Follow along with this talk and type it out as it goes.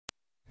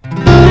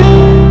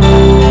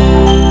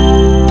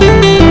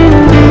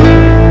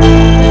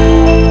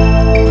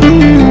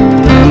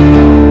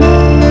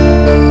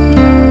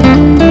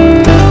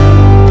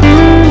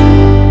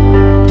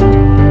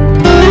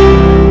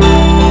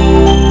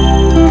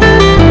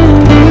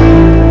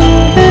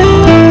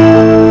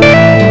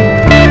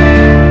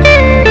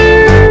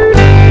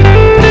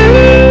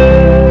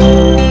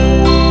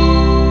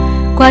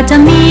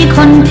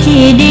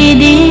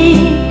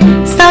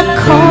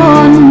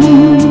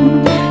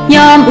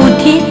อุ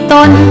ทิศต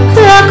นเ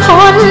พื่อค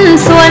น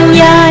ส่วนใ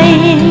หญ่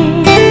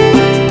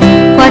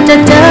กว่าจะ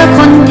เจอค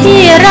น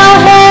ที่เรา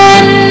เห็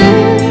น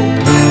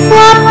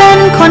ว่าเป็น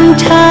คน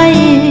ใช่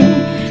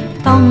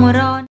ต้องร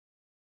อ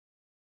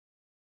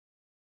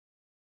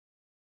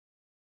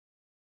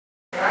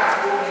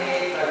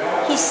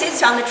He sits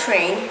on the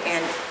train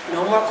and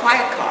no more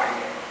quiet car.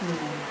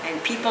 And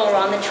people are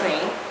on the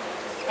train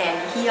and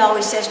he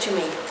always says to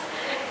me,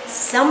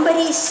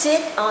 somebody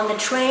sit on the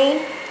train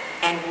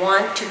and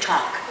want to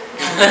talk.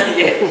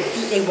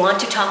 They want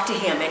to talk to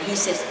him and he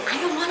says, I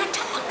don't want to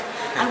talk.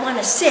 I want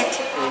to sit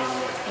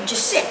and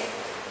just sit.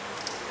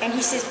 And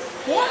he says,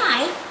 why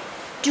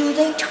do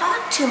they talk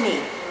to me?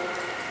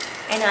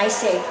 And I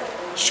say,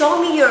 show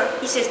me your,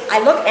 he says, I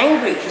look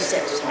angry, he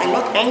says, I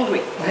look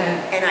angry.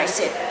 And I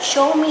said,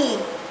 show me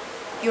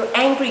your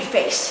angry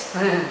face.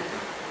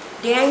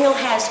 Daniel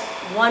has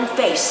one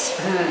face.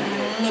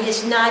 It is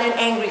not an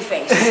angry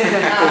face.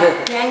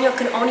 Daniel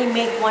can only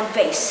make one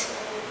face,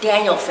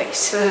 Daniel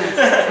face.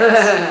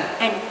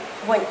 And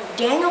when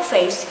Daniel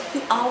face, he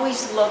always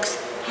looks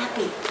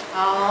happy.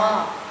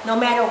 No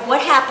matter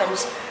what happens,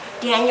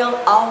 Daniel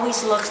always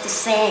looks the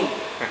same.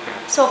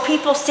 So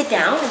people sit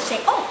down and say,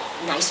 oh,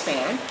 nice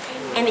man.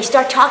 And they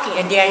start talking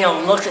and Daniel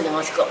looks at them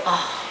and goes,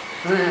 oh,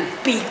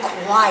 be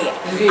quiet.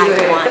 I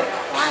want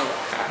quiet.